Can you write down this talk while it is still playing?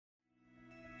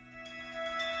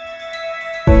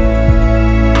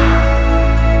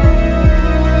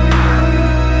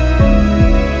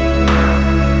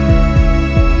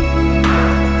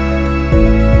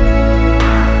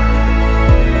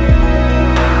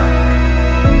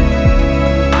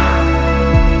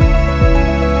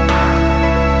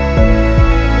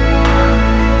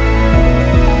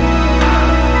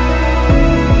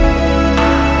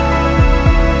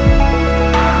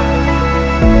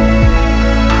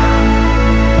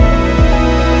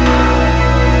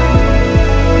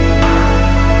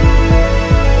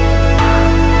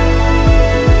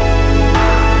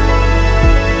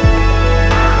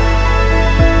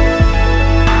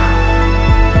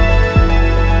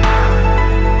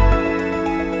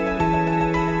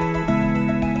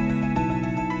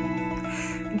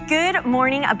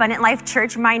morning, Abundant Life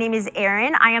Church. My name is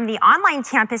Erin. I am the online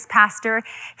campus pastor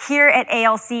here at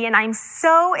ALC, and I'm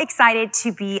so excited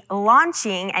to be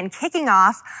launching and kicking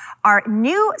off our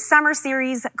new summer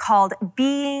series called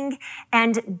Being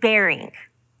and Bearing.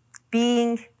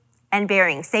 Being and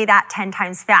Bearing. Say that 10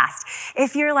 times fast.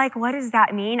 If you're like, what does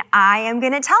that mean? I am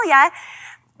going to tell you.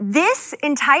 This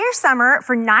entire summer,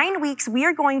 for 9 weeks, we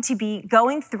are going to be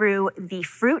going through the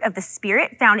fruit of the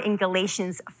Spirit found in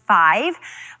Galatians 5.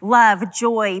 Love,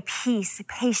 joy, peace,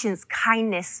 patience,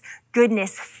 kindness,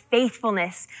 goodness,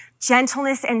 faithfulness,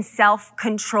 gentleness, and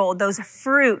self-control. Those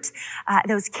fruit,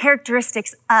 those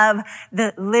characteristics of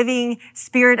the living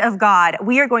Spirit of God.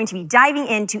 We are going to be diving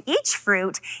into each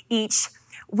fruit each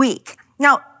week.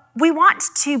 Now, we want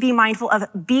to be mindful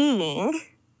of being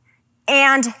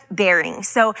and bearing.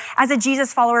 So as a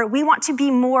Jesus follower, we want to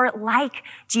be more like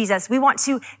Jesus. We want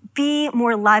to be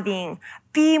more loving,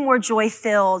 be more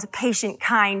joy-filled, patient,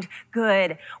 kind,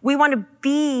 good. We want to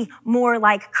be more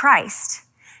like Christ.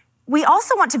 We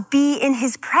also want to be in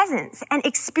his presence and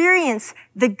experience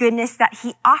the goodness that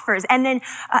he offers. And then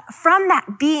from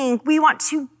that being, we want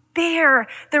to bear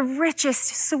the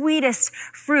richest, sweetest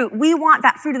fruit. We want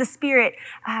that fruit of the Spirit.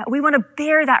 We want to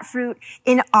bear that fruit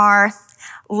in our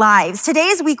lives. Today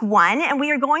is week 1, and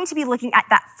we are going to be looking at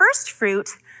that first fruit,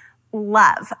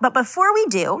 love. But before we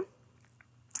do,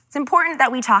 it's important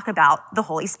that we talk about the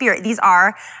Holy Spirit. These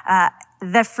are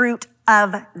the fruit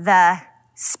of the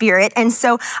Spirit. And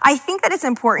so I think that it's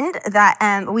important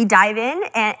that we dive in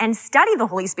and study the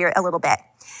Holy Spirit a little bit.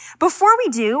 Before we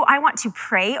do, I want to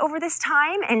pray over this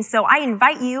time. And so I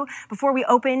invite you, before we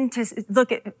open to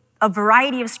look at a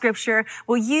variety of scripture,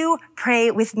 will you pray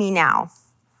with me now?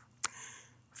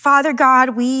 Father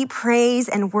God, we praise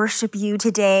and worship you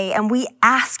today, and we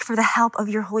ask for the help of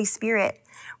your Holy Spirit.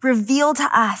 Reveal to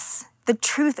us the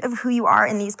truth of who you are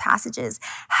in these passages.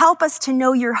 Help us to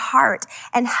know your heart,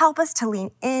 and help us to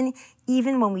lean in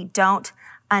even when we don't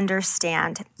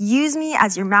understand. Use me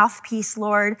as your mouthpiece,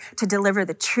 Lord, to deliver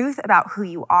the truth about who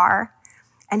you are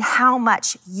and how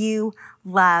much you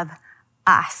love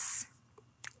us.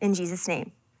 In Jesus'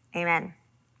 name, amen.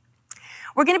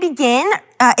 We're going to begin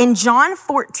in John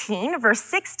 14, verse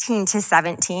 16 to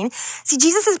 17. See,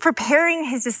 Jesus is preparing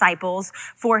his disciples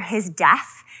for his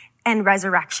death and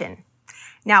resurrection.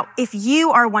 Now, if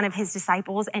you are one of his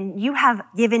disciples and you have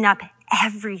given up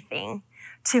everything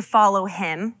to follow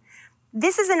him,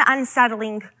 this is an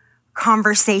unsettling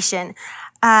conversation.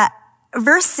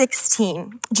 Verse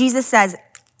 16, Jesus says,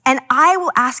 "And I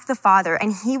will ask the Father,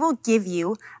 and he will give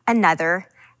you another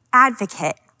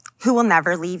advocate who will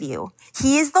never leave you.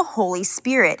 He is the Holy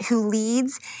Spirit who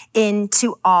leads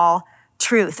into all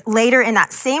truth." Later in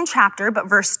that same chapter, but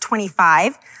verse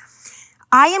 25,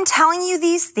 "I am telling you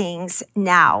these things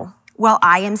now while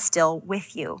I am still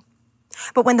with you.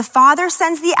 But when the Father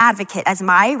sends the advocate as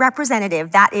my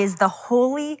representative, that is the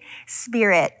Holy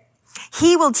Spirit,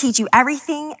 he will teach you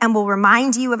everything and will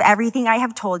remind you of everything I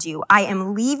have told you. I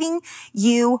am leaving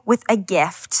you with a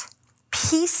gift,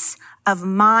 peace of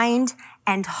mind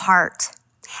and heart.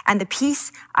 And the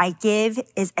peace I give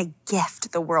is a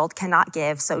gift the world cannot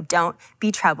give, so don't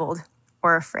be troubled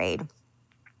or afraid."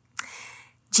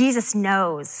 Jesus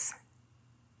knows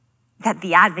that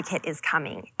the advocate is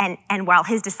coming. And while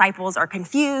his disciples are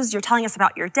confused, "You're telling us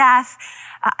about your death.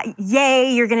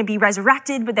 Yay, you're going to be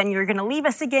resurrected, but then you're going to leave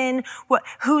us again.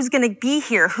 Who's going to be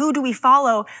here? Who do we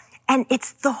follow?" And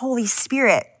it's the Holy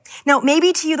Spirit. Now,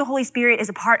 maybe to you, the Holy Spirit is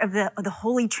a part of the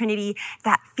Holy Trinity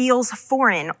that feels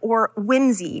foreign or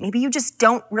whimsy. Maybe you just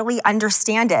don't really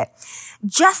understand it.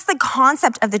 Just the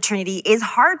concept of the Trinity is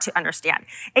hard to understand.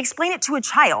 Explain it to a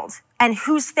child, and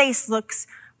whose face looks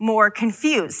more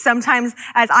confused. Sometimes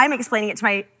as I'm explaining it to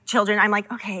my children, I'm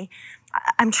like, okay,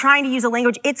 I'm trying to use a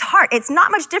language. It's hard. It's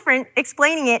not much different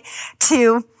explaining it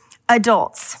to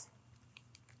adults.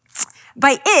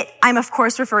 By it, I'm of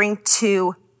course referring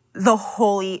to the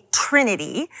Holy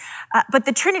Trinity, but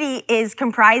the Trinity is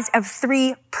comprised of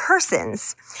 3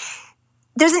 persons.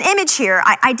 There's an image here.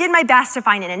 I did my best to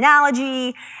find an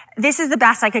analogy. This is the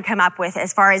best I could come up with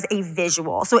as far as a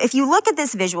visual. So if you look at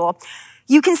this visual,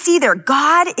 you can see there,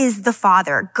 God is the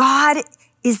Father, God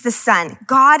is the Son,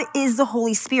 God is the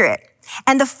Holy Spirit.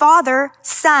 And the Father,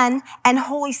 Son, and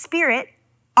Holy Spirit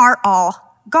are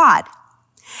all God.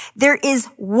 There is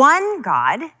one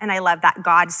God, and I love that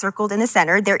God circled in the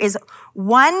center. There is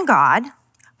one God,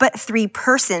 but 3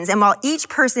 persons. And while each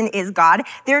person is God,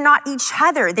 they're not each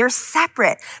other. They're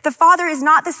separate. The Father is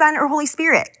not the Son or Holy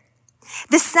Spirit.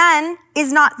 The Son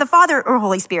is not the Father or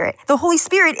Holy Spirit. The Holy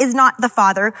Spirit is not the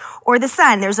Father or the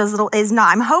Son. There's those little is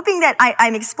not. I'm hoping that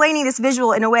I'm explaining this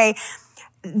visual in a way.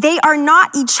 They are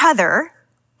not each other,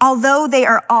 although they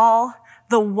are all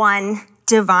the one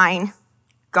divine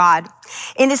God.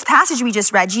 In this passage we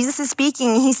just read, Jesus is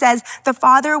speaking. He says, the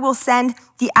Father will send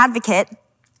the advocate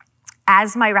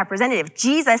as my representative.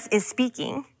 Jesus is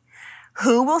speaking.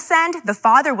 Who will send? The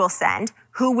Father will send.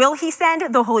 Who will he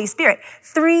send? The Holy Spirit.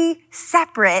 3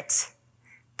 separate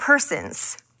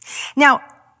persons. Now,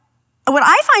 what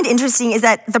I find interesting is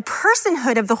that the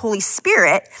personhood of the Holy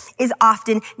Spirit is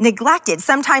often neglected.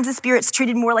 Sometimes the Spirit's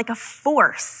treated more like a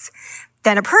force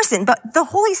than a person, but the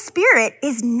Holy Spirit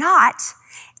is not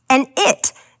an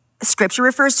it. Scripture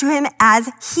refers to him as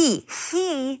he.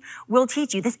 He will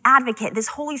teach you, this advocate, this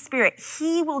Holy Spirit,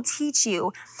 he will teach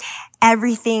you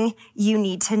everything you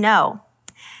need to know.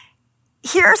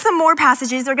 Here are some more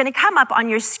passages that are going to come up on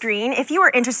your screen. If you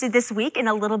are interested this week in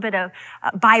a little bit of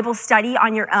Bible study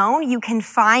on your own, you can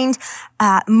find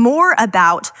more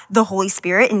about the Holy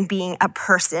Spirit and being a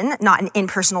person, not an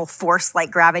impersonal force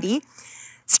like gravity.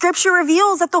 Scripture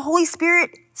reveals that the Holy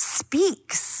Spirit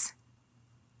speaks.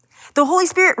 The Holy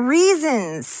Spirit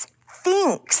reasons,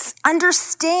 thinks,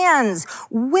 understands,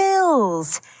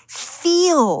 wills,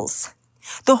 feels.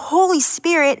 The Holy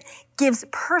Spirit gives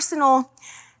personal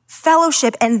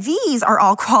fellowship, and these are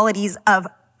all qualities of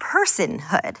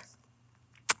personhood.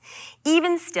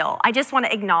 Even still, I just want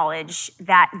to acknowledge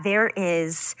that there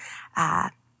is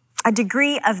a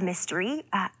degree of mystery.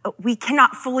 We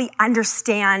cannot fully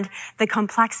understand the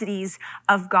complexities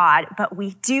of God, but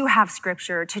we do have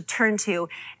Scripture to turn to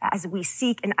as we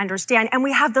seek and understand, and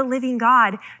we have the living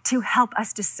God to help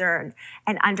us discern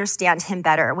and understand him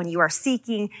better. When you are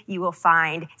seeking, you will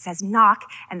find. It says, knock,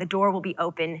 and the door will be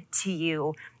open to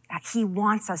you. He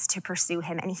wants us to pursue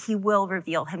him, and he will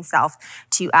reveal himself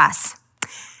to us.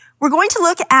 We're going to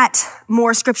look at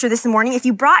more scripture this morning. If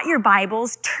you brought your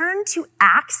Bibles, turn to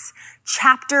Acts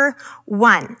chapter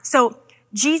 1. So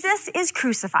Jesus is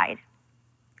crucified.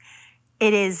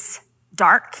 It is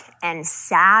dark and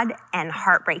sad and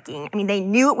heartbreaking. I mean, they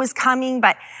knew it was coming,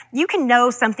 but you can know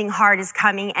something hard is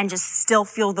coming and just still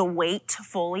feel the weight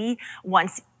fully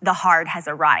once the hard has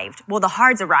arrived. Well, the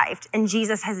hard's arrived, and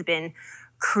Jesus has been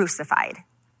crucified,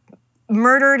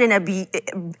 murdered in a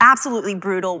absolutely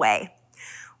brutal way.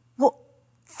 Well,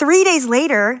 3 days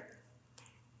later,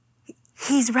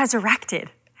 he's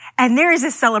resurrected. And there is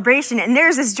this celebration and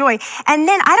there's this joy. And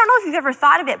then, I don't know if you've ever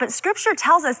thought of it, but scripture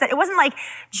tells us that it wasn't like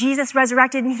Jesus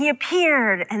resurrected and he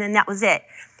appeared and then that was it.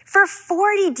 For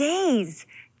 40 days,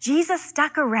 Jesus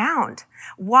stuck around,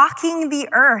 walking the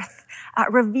earth,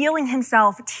 revealing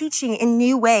himself, teaching in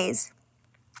new ways.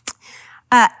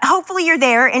 Hopefully you're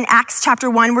there in Acts chapter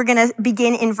 1. We're going to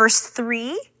begin in verse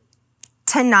 3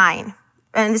 to 9.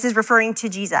 And this is referring to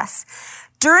Jesus.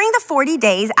 During the 40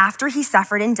 days after he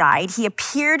suffered and died, he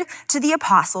appeared to the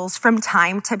apostles from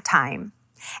time to time.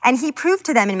 And he proved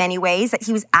to them in many ways that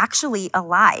he was actually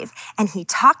alive. And he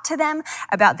talked to them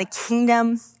about the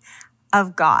kingdom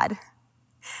of God.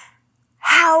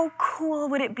 How cool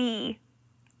would it be?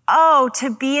 Oh,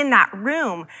 to be in that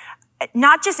room.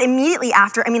 Not just immediately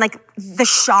after. I mean, like the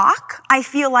shock, I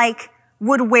feel like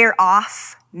would wear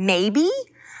off maybe.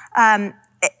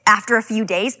 After a few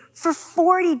days. For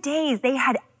 40 days, they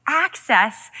had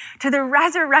access to the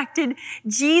resurrected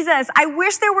Jesus. I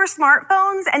wish there were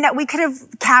smartphones and that we could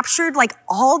have captured like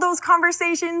all those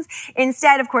conversations.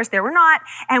 Instead, of course, there were not.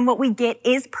 And what we get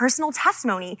is personal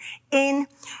testimony in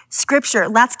scripture.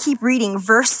 Let's keep reading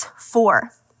verse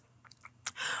 4.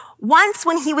 Once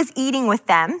when he was eating with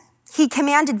them, he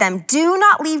commanded them, do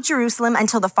not leave Jerusalem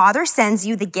until the Father sends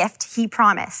you the gift he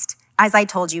promised, as I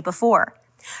told you before.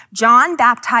 John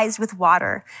baptized with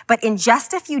water, but in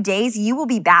just a few days, you will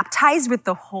be baptized with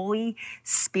the Holy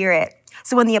Spirit.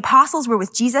 So when the apostles were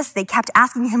with Jesus, they kept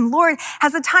asking him, Lord,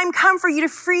 has the time come for you to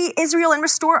free Israel and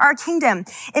restore our kingdom?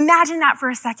 Imagine that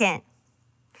for a second.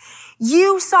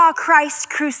 You saw Christ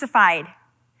crucified,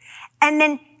 and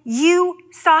then you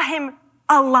saw him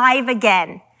alive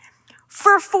again.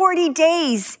 For 40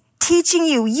 days, teaching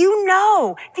you,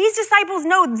 these disciples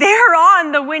know they're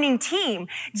on the winning team.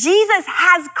 Jesus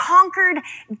has conquered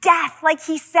death like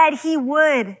he said he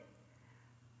would.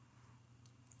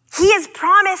 He has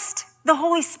promised the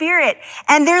Holy Spirit.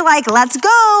 And they're like, let's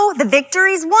go. The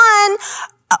victory's won.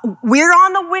 We're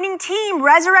on the winning team.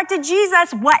 Resurrected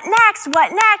Jesus. What next?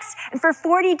 What next? And for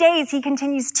 40 days, he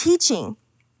continues teaching.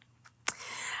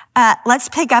 Let's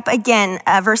pick up again,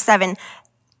 verse 7.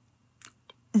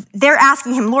 They're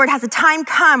asking him, Lord, has the time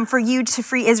come for you to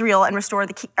free Israel and restore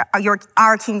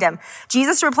our kingdom?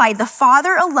 Jesus replied, the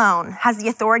Father alone has the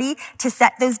authority to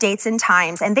set those dates and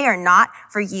times, and they are not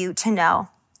for you to know.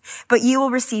 But you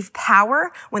will receive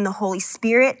power when the Holy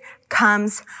Spirit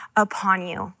comes upon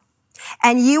you.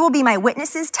 And you will be my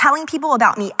witnesses, telling people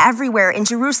about me everywhere, in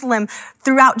Jerusalem,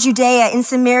 throughout Judea, in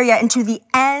Samaria, and to the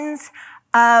ends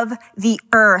of the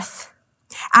earth.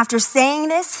 After saying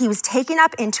this, he was taken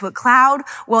up into a cloud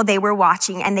while they were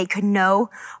watching, and they could no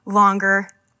longer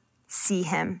see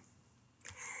him.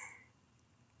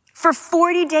 For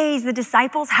 40 days, the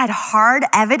disciples had hard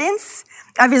evidence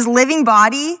of his living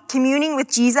body communing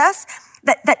with Jesus,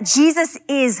 that Jesus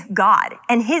is God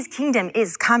and his kingdom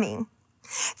is coming.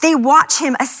 They watch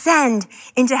him ascend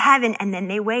into heaven, and then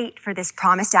they wait for this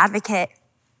promised advocate.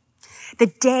 The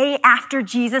day after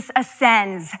Jesus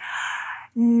ascends,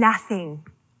 nothing.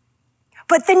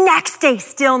 But the next day,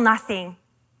 still nothing.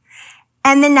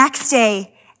 And the next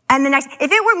day, and the next. If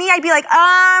it were me, I'd be like,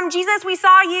 Jesus, we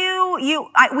saw you.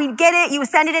 We get it. You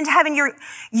ascended into heaven.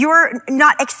 You're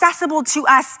not accessible to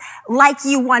us like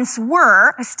you once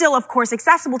were. Still, of course,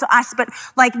 accessible to us. But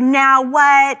like, now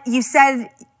what? You said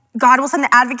God will send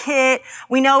the advocate.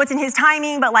 We know it's in his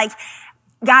timing, but like,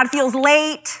 God feels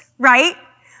late, right?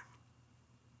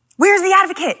 Where's the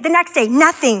advocate? The next day,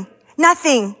 nothing.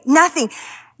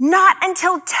 Not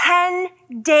until 10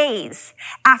 days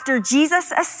after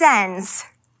Jesus ascends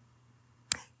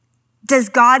does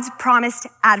God's promised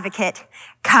advocate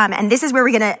come. And this is where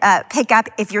we're going to pick up,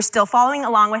 if you're still following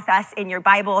along with us in your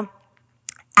Bible,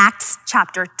 Acts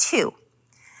chapter 2.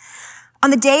 On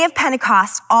the day of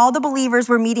Pentecost, all the believers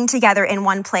were meeting together in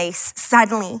one place.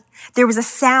 Suddenly, there was a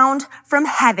sound from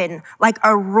heaven like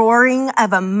a roaring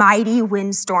of a mighty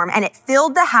windstorm, and it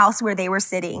filled the house where they were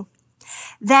sitting.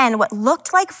 Then what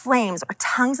looked like flames or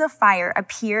tongues of fire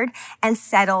appeared and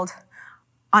settled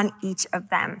on each of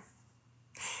them.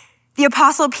 The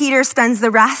Apostle Peter spends the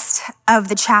rest of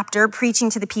the chapter preaching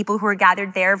to the people who are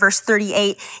gathered there. Verse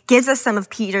 38 gives us some of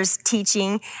Peter's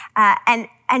teaching. And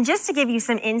just to give you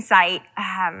some insight,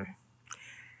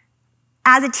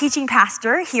 as a teaching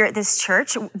pastor here at this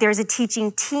church, there's a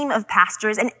teaching team of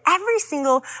pastors, and every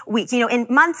single week, in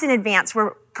months in advance,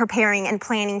 we're preparing and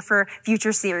planning for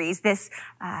future series. This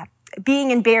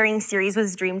Being and Bearing series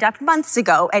was dreamed up months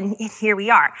ago, and here we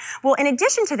are. Well, in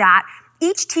addition to that,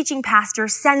 each teaching pastor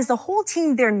sends the whole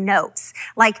team their notes,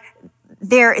 like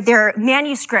their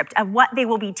manuscript of what they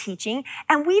will be teaching,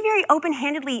 and we very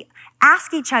open-handedly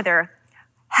ask each other,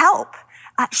 help,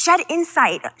 shed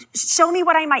insight, show me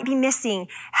what I might be missing,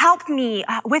 help me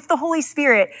with the Holy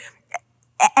Spirit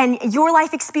and your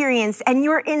life experience and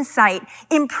your insight,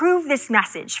 improve this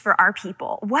message for our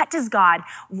people. What does God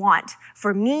want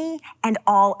for me and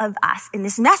all of us in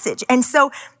this message? And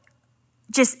so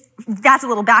just, that's a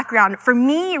little background. For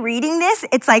me reading this,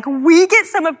 it's like we get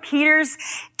some of Peter's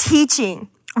teaching.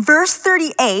 Verse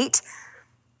 38,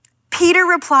 Peter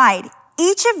replied,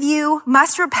 "Each of you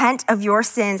must repent of your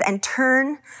sins and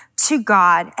turn to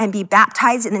God and be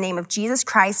baptized in the name of Jesus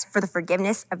Christ for the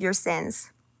forgiveness of your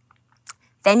sins.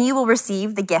 Then you will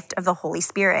receive the gift of the Holy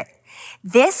Spirit.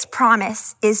 This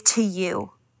promise is to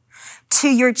you, to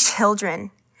your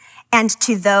children, and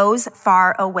to those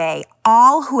far away,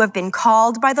 all who have been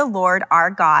called by the Lord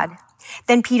our God."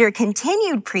 Then Peter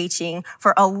continued preaching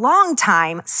for a long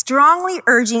time, strongly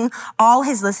urging all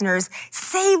his listeners,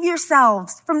 save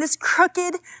yourselves from this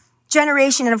crooked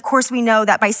generation. And of course, we know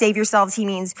that by save yourselves, he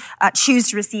means choose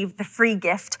to receive the free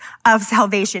gift of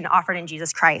salvation offered in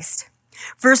Jesus Christ.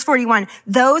 Verse 41,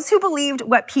 those who believed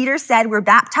what Peter said were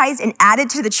baptized and added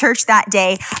to the church that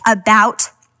day,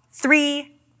 about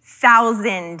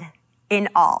 3,000 in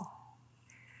all.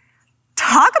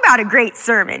 Talk about a great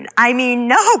sermon. I mean,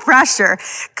 no pressure.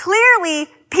 Clearly,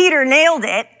 Peter nailed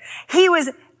it. He was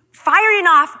firing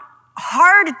off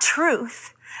hard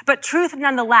truth, but truth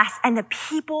nonetheless. And the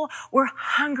people were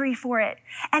hungry for it.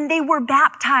 And they were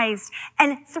baptized.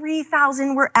 And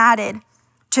 3,000 were added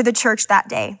to the church that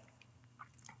day.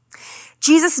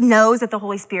 Jesus knows that the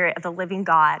Holy Spirit of the living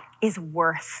God is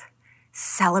worth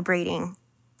celebrating.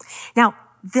 Now,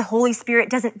 the Holy Spirit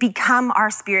doesn't become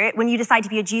our spirit. When you decide to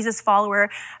be a Jesus follower,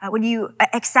 when you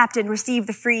accept and receive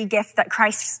the free gift that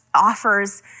Christ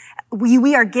offers,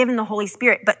 we are given the Holy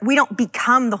Spirit, but we don't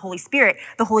become the Holy Spirit.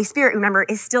 The Holy Spirit, remember,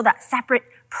 is still that separate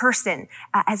person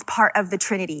as part of the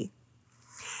Trinity.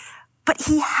 But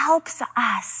he helps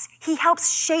us. He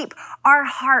helps shape our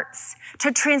hearts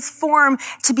to transform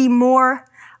to be more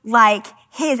like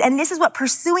his. And this is what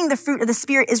pursuing the fruit of the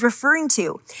Spirit is referring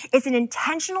to. It's an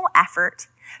intentional effort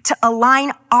to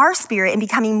align our spirit in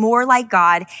becoming more like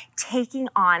God, taking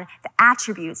on the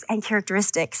attributes and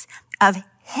characteristics of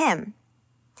him.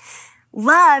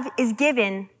 Love is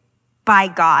given by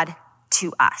God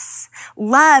to us.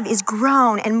 Love is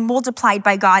grown and multiplied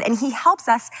by God, and he helps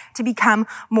us to become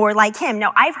more like him.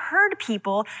 Now, I've heard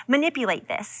people manipulate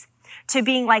this. to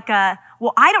being like I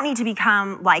don't need to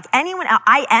become like anyone else.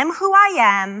 I am who I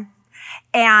am,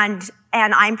 and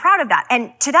I'm proud of that.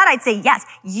 And to that, I'd say, yes,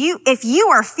 if you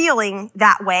are feeling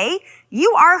that way,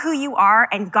 you are who you are,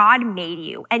 and God made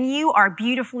you, and you are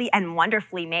beautifully and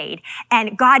wonderfully made,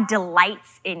 and God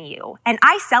delights in you. And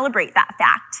I celebrate that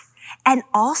fact. And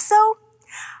also,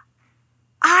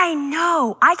 I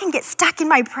know I can get stuck in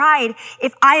my pride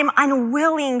if I am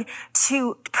unwilling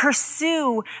to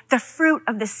pursue the fruit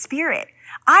of the Spirit.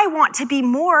 I want to be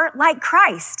more like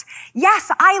Christ. Yes,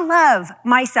 I love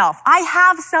myself. I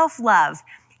have self-love.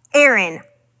 Aaron,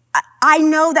 I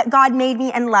know that God made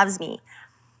me and loves me.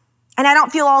 And I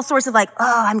don't feel all sorts of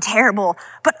I'm terrible.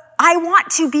 But I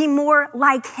want to be more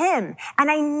like him.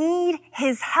 And I need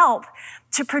his help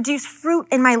to produce fruit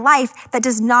in my life that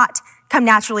does not come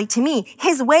naturally to me.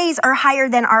 His ways are higher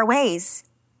than our ways.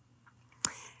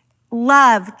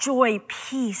 Love, joy,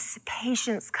 peace,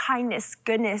 patience, kindness,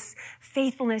 goodness,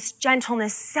 faithfulness,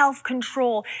 gentleness,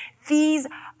 self-control. These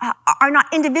are not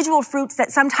individual fruits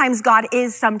that sometimes God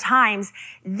is sometimes.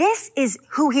 This is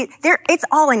who it's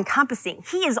all encompassing.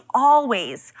 He is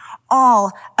always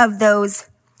all of those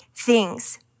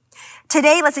things.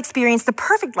 Today, let's experience the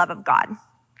perfect love of God.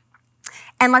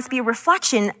 And let's be a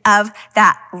reflection of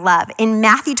that love. In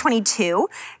Matthew 22,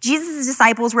 Jesus'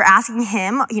 disciples were asking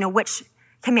him, which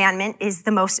commandment is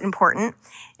the most important.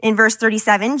 In verse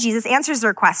 37, Jesus answers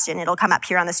their question. It'll come up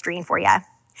here on the screen for you.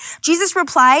 Jesus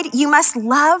replied, "You must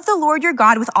love the Lord your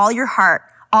God with all your heart,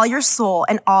 all your soul,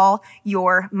 and all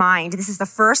your mind." This is the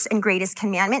first and greatest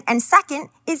commandment. And second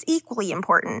is equally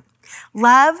important.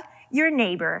 Love your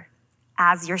neighbor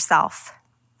as yourself.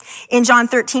 In John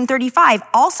 13:35,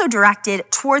 also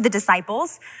directed toward the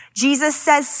disciples, Jesus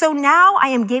says, "So now I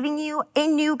am giving you a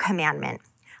new commandment.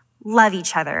 Love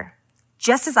each other.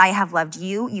 Just as I have loved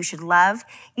you, you should love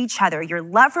each other. Your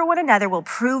love for one another will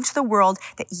prove to the world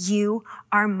that you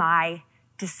are my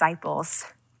disciples."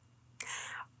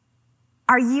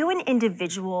 Are you an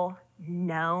individual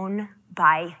known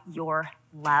by your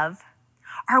love?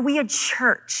 Are we a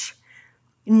church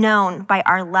known by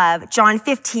our love? John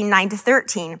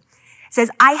 15:9-13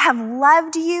 says, "I have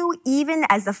loved you even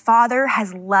as the Father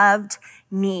has loved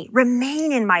me.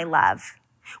 Remain in my love.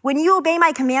 When you obey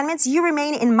my commandments, you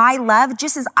remain in my love,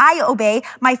 just as I obey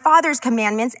my Father's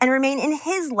commandments and remain in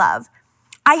his love.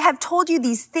 I have told you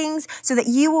these things so that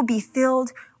you will be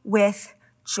filled with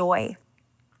joy."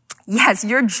 Yes,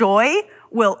 your joy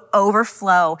will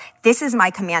overflow. This is my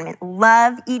commandment.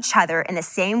 Love each other in the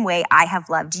same way I have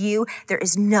loved you. There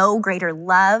is no greater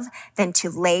love than to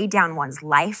lay down one's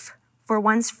life for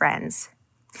one's friends.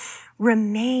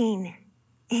 Remain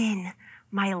in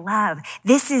my love.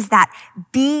 This is that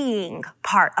being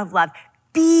part of love.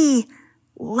 Be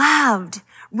loved.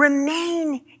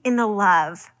 Remain in the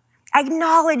love.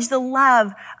 Acknowledge the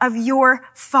love of your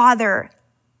Father.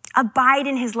 Abide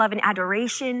in his love and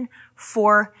adoration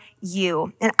for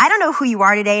you. And I don't know who you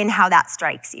are today and how that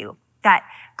strikes you, that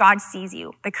God sees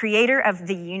you, the creator of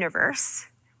the universe,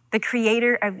 the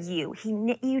creator of you. He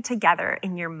knit you together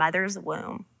in your mother's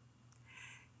womb.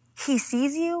 He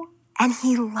sees you and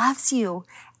he loves you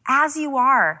as you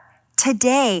are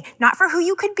today, not for who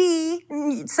you could be,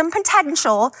 some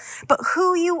potential, but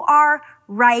who you are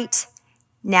right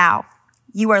now.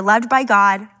 You are loved by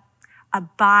God.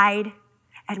 Abide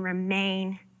and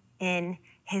remain in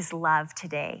his love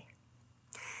today.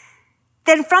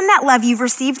 Then from that love you've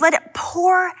received, let it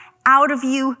pour out of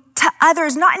you to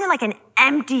others, not in an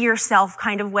empty yourself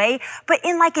kind of way, but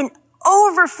in an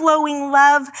overflowing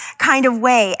love kind of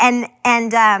way. And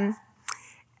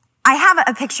I have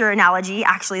a picture analogy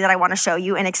actually that I want to show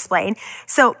you and explain.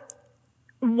 So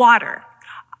water.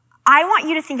 I want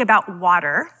you to think about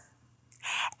water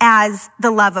as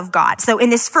the love of God. So in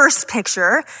this first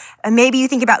picture, maybe you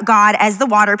think about God as the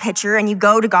water pitcher and you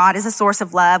go to God as a source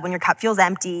of love when your cup feels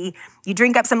empty. You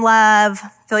drink up some love,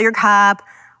 fill your cup,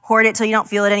 hoard it till you don't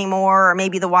feel it anymore, or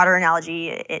maybe the water analogy,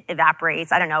 it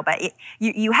evaporates. I don't know, but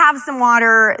you have some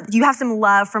water, you have some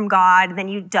love from God, then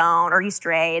you don't, or you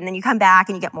stray, and then you come back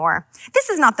and you get more. This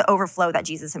is not the overflow that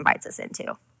Jesus invites us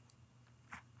into.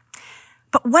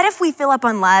 But what if we fill up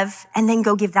on love and then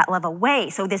go give that love away?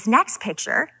 So this next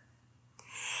picture,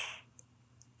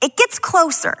 it gets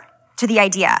closer to the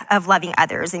idea of loving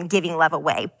others and giving love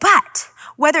away. But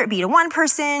whether it be to one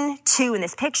person, two in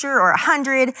this picture, or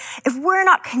 100, if we're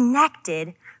not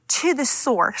connected to the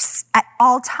source at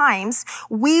all times,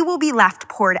 we will be left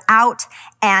poured out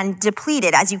and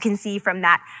depleted, as you can see from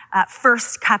that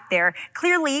first cup there.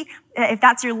 Clearly, if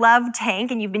that's your love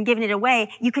tank and you've been giving it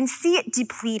away, you can see it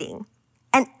depleting.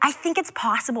 And I think it's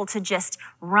possible to just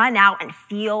run out and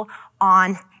feel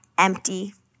on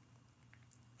empty.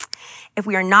 If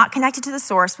we are not connected to the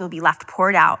source, we'll be left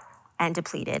poured out and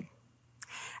depleted.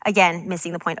 Again,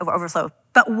 missing the point of overflow.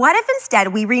 But what if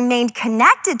instead we remained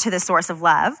connected to the source of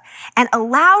love and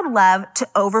allowed love to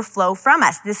overflow from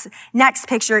us? This next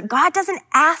picture, God doesn't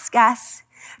ask us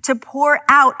to pour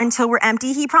out until we're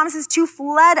empty. He promises to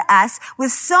flood us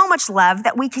with so much love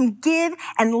that we can give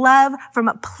and love from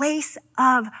a place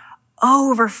of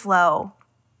overflow.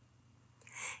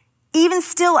 Even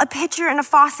still, a pitcher and a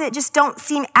faucet just don't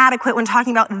seem adequate when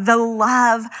talking about the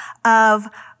love of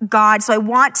God. So I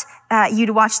want you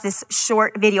to watch this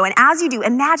short video. And as you do,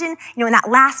 imagine, in that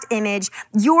last image,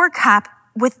 your cup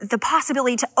with the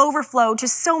possibility to overflow to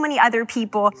so many other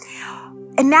people.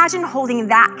 Imagine holding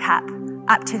that cup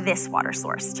up to this water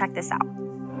source. Check this out.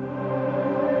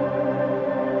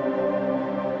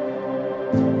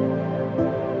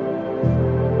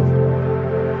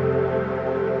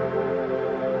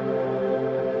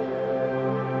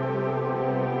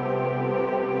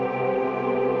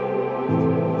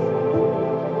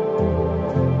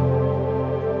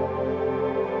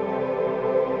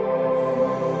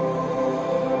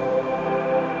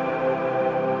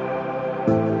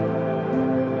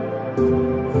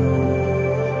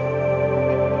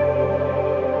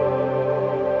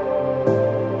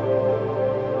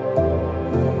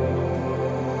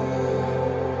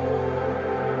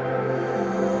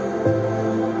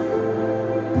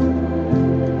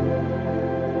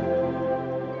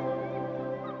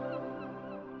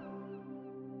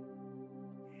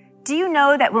 Do you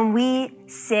know that when we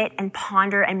sit and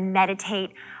ponder and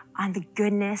meditate on the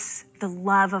goodness, the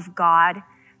love of God,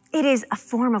 it is a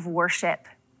form of worship,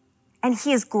 and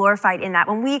He is glorified in that.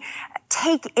 When we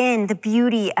take in the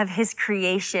beauty of His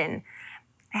creation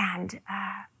and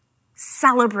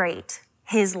celebrate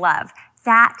His love,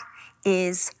 that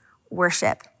is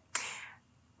worship.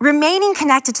 Remaining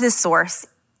connected to the source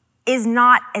is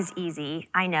not as easy,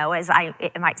 I know, as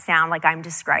it might sound like I'm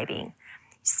describing.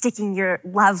 Sticking your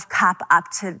love cup up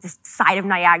to the side of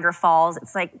Niagara Falls.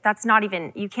 It's like,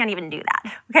 you can't even do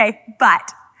that, okay?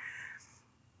 But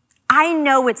I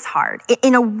know it's hard.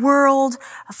 In a world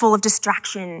full of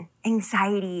distraction,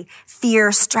 anxiety,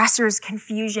 fear, stressors,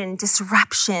 confusion,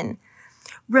 disruption,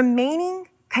 remaining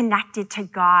connected to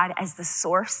God as the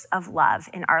source of love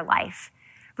in our life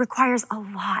requires a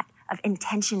lot of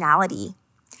intentionality.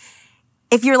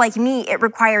 If you're like me, it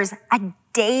requires a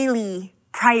daily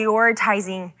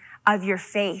prioritizing of your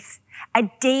faith, a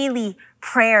daily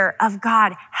prayer of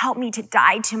God, help me to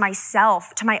die to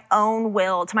myself, to my own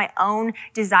will, to my own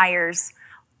desires.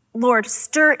 Lord,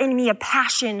 stir in me a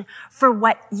passion for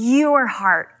what your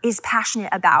heart is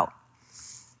passionate about.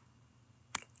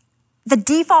 The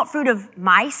default fruit of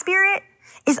my spirit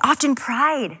is often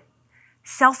pride,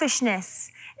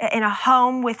 selfishness. In a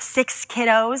home with 6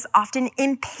 kiddos, often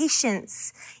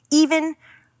impatience, even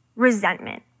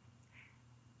resentment.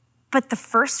 But the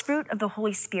first fruit of the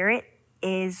Holy Spirit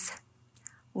is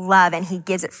love, and He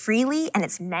gives it freely, and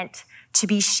it's meant to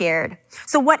be shared.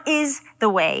 So what is the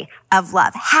way of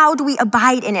love? How do we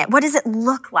abide in it? What does it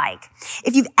look like?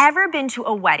 If you've ever been to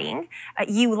a wedding,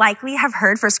 you likely have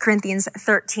heard 1 Corinthians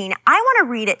 13. I want to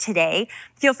read it today.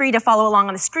 Feel free to follow along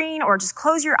on the screen or just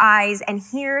close your eyes and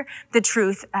hear the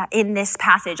truth in this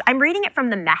passage. I'm reading it from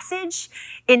the Message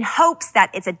in hopes that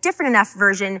it's a different enough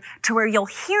version to where you'll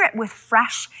hear it with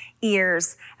fresh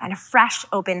ears and a fresh,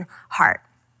 open heart.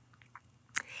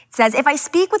 It says, if I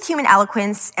speak with human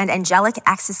eloquence and angelic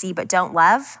ecstasy but don't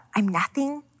love, I'm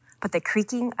nothing but the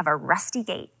creaking of a rusty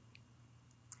gate.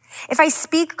 If I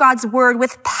speak God's word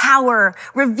with power,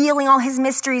 revealing all His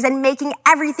mysteries and making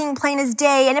everything plain as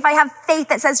day, and if I have faith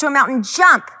that says to a mountain,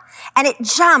 jump, and it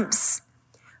jumps,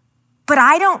 but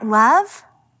I don't love,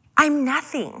 I'm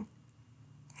nothing.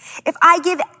 If I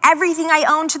give everything I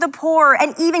own to the poor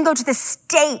and even go to the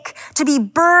stake to be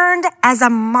burned as a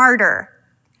martyr,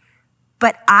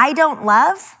 but I don't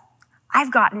love,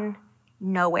 I've gotten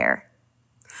nowhere.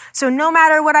 So no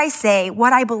matter what I say,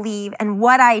 what I believe, and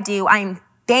what I do, I'm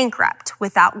bankrupt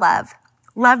without love.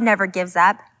 Love never gives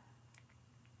up.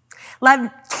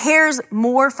 Love cares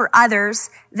more for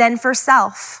others than for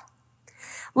self.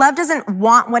 Love doesn't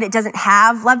want what it doesn't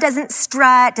have. Love doesn't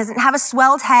strut, doesn't have a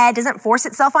swelled head, doesn't force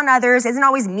itself on others, isn't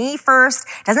always me first,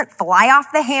 doesn't fly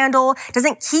off the handle,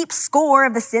 doesn't keep score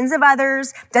of the sins of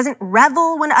others, doesn't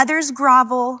revel when others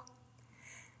grovel.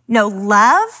 No,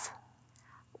 love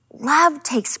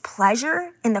takes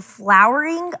pleasure in the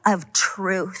flowering of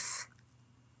truth,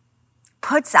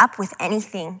 puts up with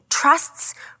anything,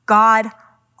 trusts God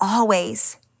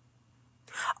always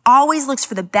looks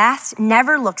for the best,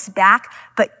 never looks back,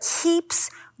 but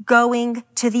keeps going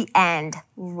to the end.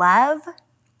 Love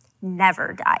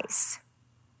never dies.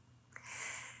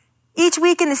 Each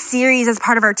week in the series, as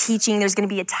part of our teaching, there's going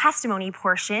to be a testimony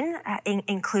portion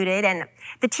included. And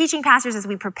the teaching pastors, as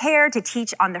we prepare to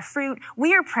teach on the fruit,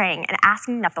 we are praying and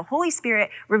asking that the Holy Spirit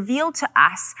reveal to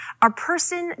us a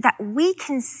person that we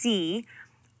can see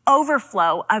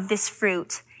overflow of this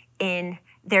fruit in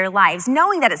their lives,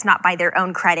 knowing that it's not by their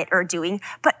own credit or doing,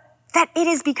 but that it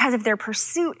is because of their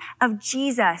pursuit of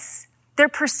Jesus, their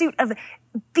pursuit of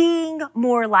being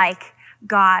more like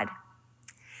God.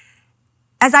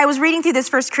 As I was reading through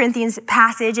this 1 Corinthians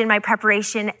passage in my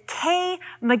preparation, Kay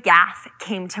McGath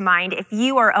came to mind. If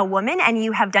you are a woman and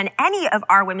you have done any of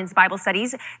our women's Bible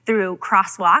studies through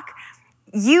Crosswalk,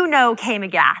 you know Kay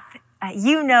McGath.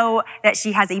 You know that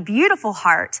she has a beautiful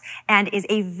heart and is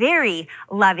a very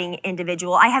loving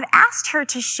individual. I have asked her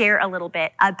to share a little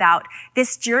bit about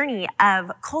this journey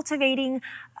of cultivating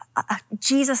a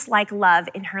Jesus-like love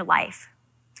in her life.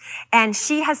 And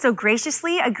she has so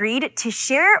graciously agreed to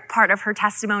share part of her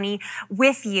testimony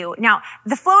with you. Now,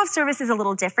 the flow of service is a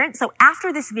little different. So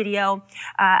after this video,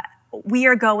 we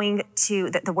are going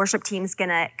to, the worship team's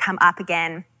gonna come up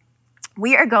again.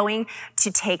 We are going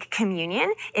to take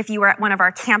communion. If you are at one of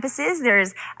our campuses,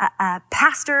 there's a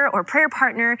pastor or prayer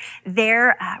partner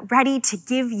there ready to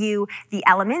give you the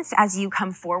elements as you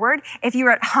come forward. If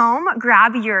you're at home,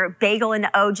 grab your bagel and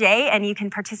OJ and you can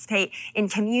participate in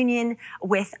communion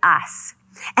with us.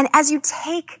 And as you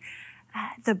take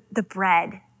the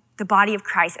bread, the body of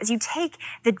Christ, as you take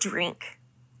the drink,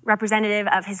 representative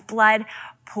of his blood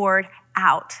poured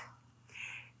out,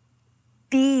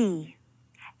 be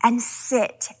and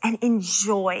sit and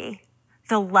enjoy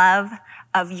the love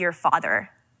of your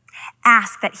Father.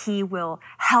 Ask that he will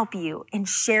help you in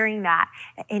sharing that,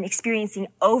 in experiencing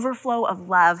overflow of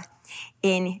love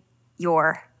in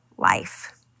your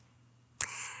life.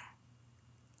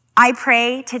 I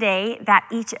pray today that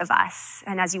each of us,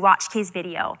 and as you watch Kay's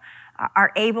video,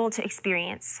 are able to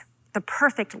experience the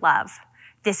perfect love,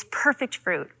 this perfect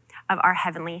fruit of our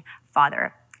Heavenly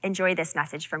Father. Enjoy this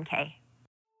message from Kay.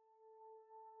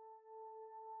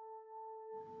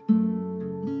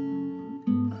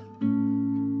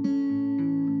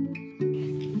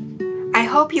 I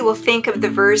hope you will think of the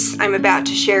verse I'm about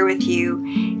to share with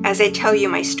you as I tell you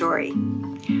my story.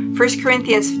 1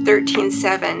 Corinthians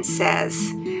 13:7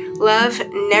 says, "Love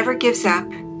never gives up,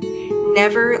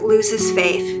 never loses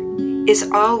faith, is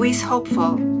always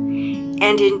hopeful,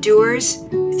 and endures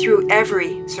through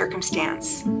every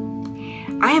circumstance."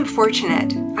 I am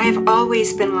fortunate. I have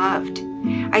always been loved.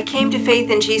 I came to faith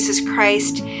in Jesus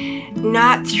Christ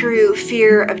not through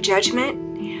fear of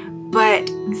judgment, but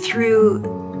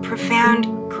through profound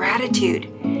gratitude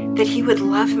that he would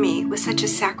love me with such a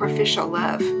sacrificial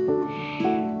love.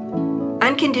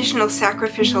 Unconditional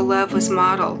sacrificial love was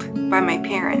modeled by my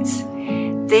parents.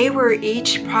 They were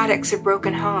each products of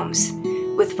broken homes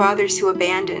with fathers who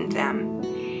abandoned them.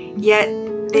 Yet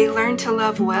they learned to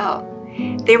love well.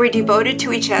 They were devoted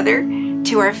to each other,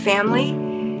 to our family,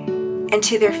 and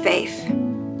to their faith.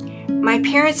 My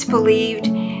parents believed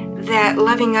that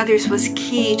loving others was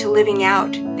key to living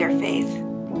out their faith.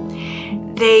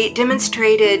 They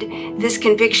demonstrated this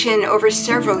conviction over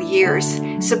several years,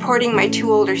 supporting my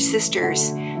two older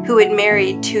sisters who had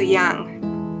married too young.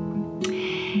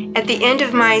 At the end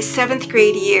of my 7th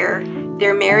grade year,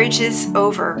 their marriages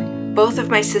over, both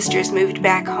of my sisters moved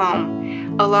back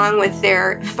home, along with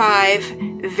their 5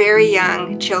 very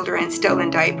young children still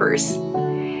in diapers.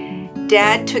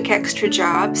 Dad took extra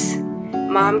jobs.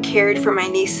 Mom cared for my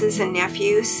nieces and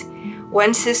nephews.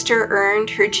 One sister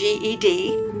earned her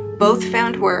GED. Both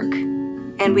found work,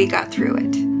 and we got through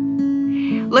it.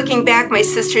 Looking back, my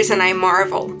sisters and I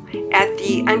marvel at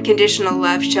the unconditional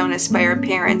love shown us by our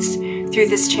parents through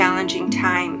this challenging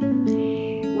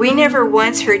time. We never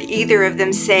once heard either of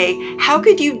them say, "How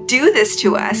could you do this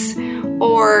to us?"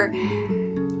 or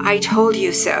 "I told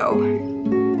you so."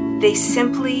 They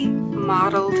simply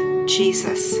modeled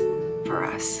Jesus for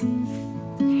us.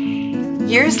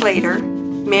 Years later,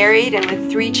 married and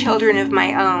with 3 children of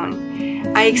my own,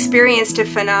 I experienced a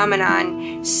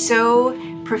phenomenon so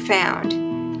profound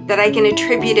that I can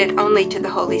attribute it only to the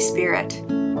Holy Spirit.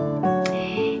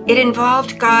 It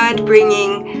involved God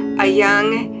bringing a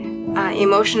young,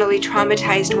 emotionally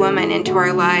traumatized woman into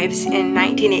our lives in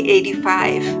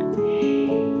 1985.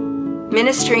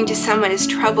 Ministering to someone as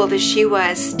troubled as she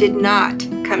was did not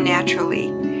come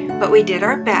naturally, but we did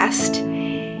our best,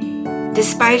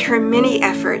 despite her many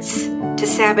efforts to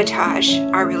sabotage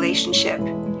our relationship.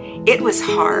 It was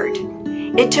hard.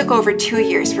 It took over 2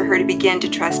 years for her to begin to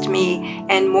trust me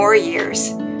and more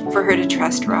years for her to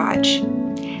trust Raj.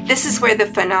 This is where the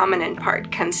phenomenon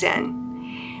part comes in.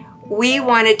 We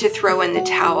wanted to throw in the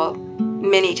towel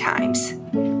many times.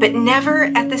 but never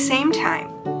at the same time.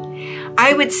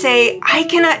 I would say, I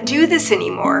cannot do this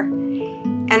anymore.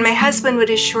 And my husband would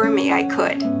assure me I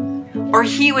could. Or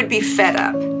he would be fed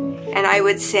up. And I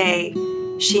would say,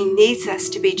 she needs us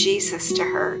to be Jesus to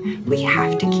her. We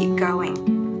have to keep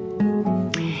going.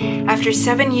 After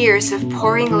 7 years of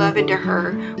pouring love into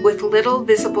her with little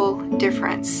visible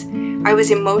difference, I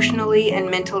was emotionally and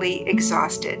mentally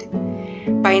exhausted.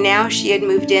 By now, she had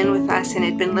moved in with us and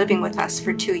had been living with us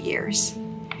for 2 years.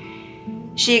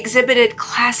 She exhibited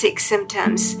classic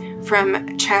symptoms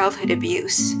from childhood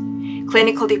abuse: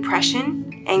 clinical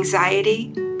depression,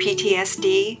 anxiety,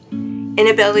 PTSD,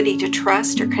 inability to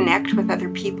trust or connect with other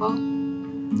people.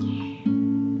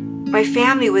 My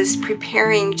family was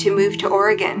preparing to move to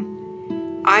Oregon.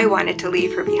 I wanted to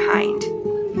leave her behind.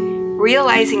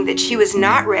 Realizing that she was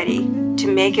not ready to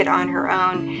make it on her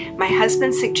own, my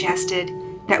husband suggested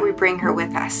that we bring her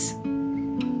with us.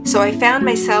 So I found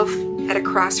myself at a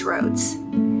crossroads.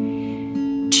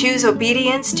 Choose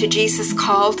obedience to Jesus'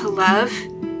 call to love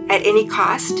at any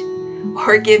cost,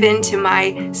 or give in to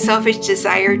my selfish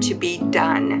desire to be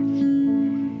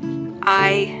done.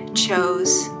 I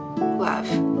chose love.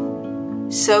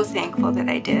 So thankful that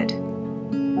I did.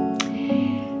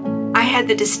 I had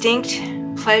the distinct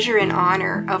pleasure and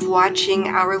honor of watching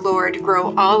our Lord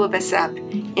grow all of us up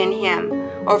in Him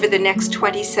over the next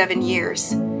 27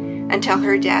 years until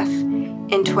her death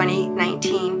in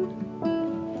 2019.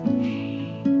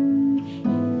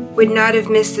 Would not have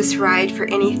missed this ride for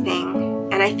anything,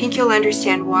 and I think you'll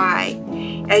understand why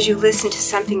as you listen to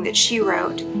something that she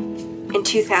wrote in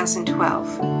 2012.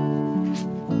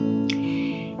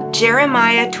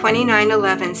 Jeremiah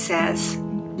 29:11 says,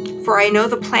 "For I know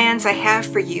the plans I have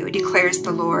for you, declares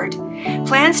the Lord,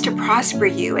 plans to prosper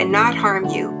you and not harm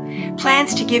you,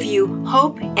 plans to give you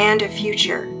hope and a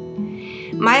future."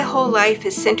 My whole life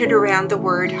is centered around the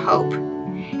word hope.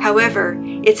 However,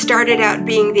 it started out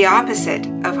being the opposite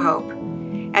of hope.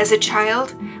 As a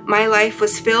child, my life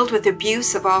was filled with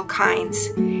abuse of all kinds,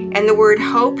 and the word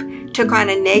hope took on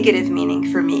a negative meaning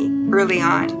for me early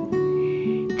on.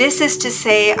 This is to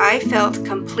say, I felt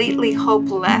completely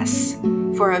hopeless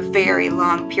for a very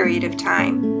long period of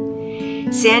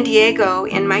time. San Diego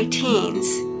in my teens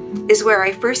is where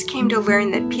I first came to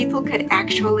learn that people could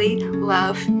actually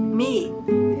love me.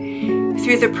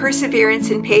 Through the perseverance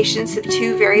and patience of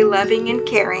two very loving and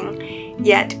caring,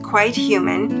 yet quite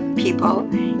human people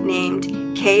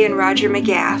named Kay and Roger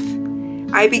McGath,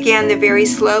 I began the very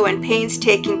slow and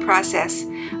painstaking process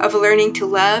of learning to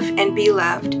love and be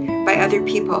loved by other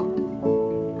people.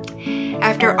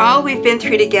 After all we've been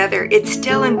through together, it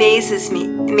still amazes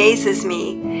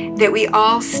me that we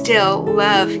all still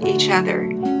love each other.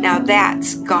 Now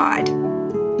that's God.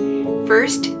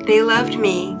 First, they loved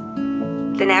me.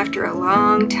 Then after a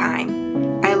long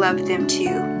time, I loved them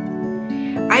too.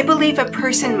 I believe a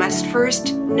person must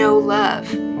first know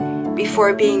love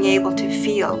before being able to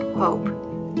feel hope.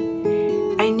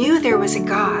 I knew there was a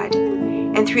God,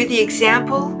 and through the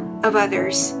example of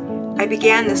others, I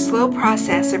began the slow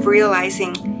process of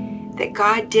realizing that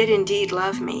God did indeed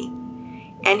love me,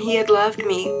 and He had loved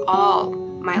me all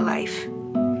my life.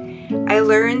 I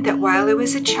learned that while I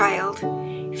was a child,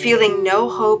 feeling no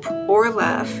hope or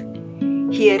love,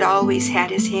 He had always had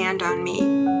His hand on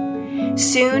me.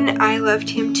 Soon I loved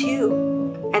Him too,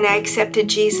 and I accepted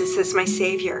Jesus as my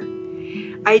Savior.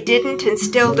 I didn't and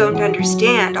still don't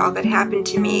understand all that happened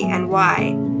to me and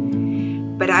why,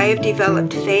 but I have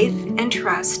developed faith and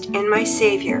trust in my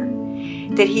Savior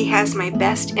that He has my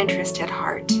best interest at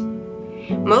heart.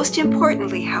 Most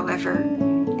importantly, however,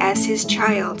 as His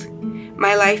child,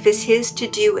 my life is His to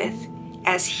do with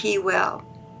as He will.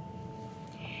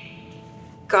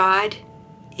 God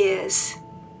is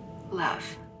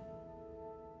love.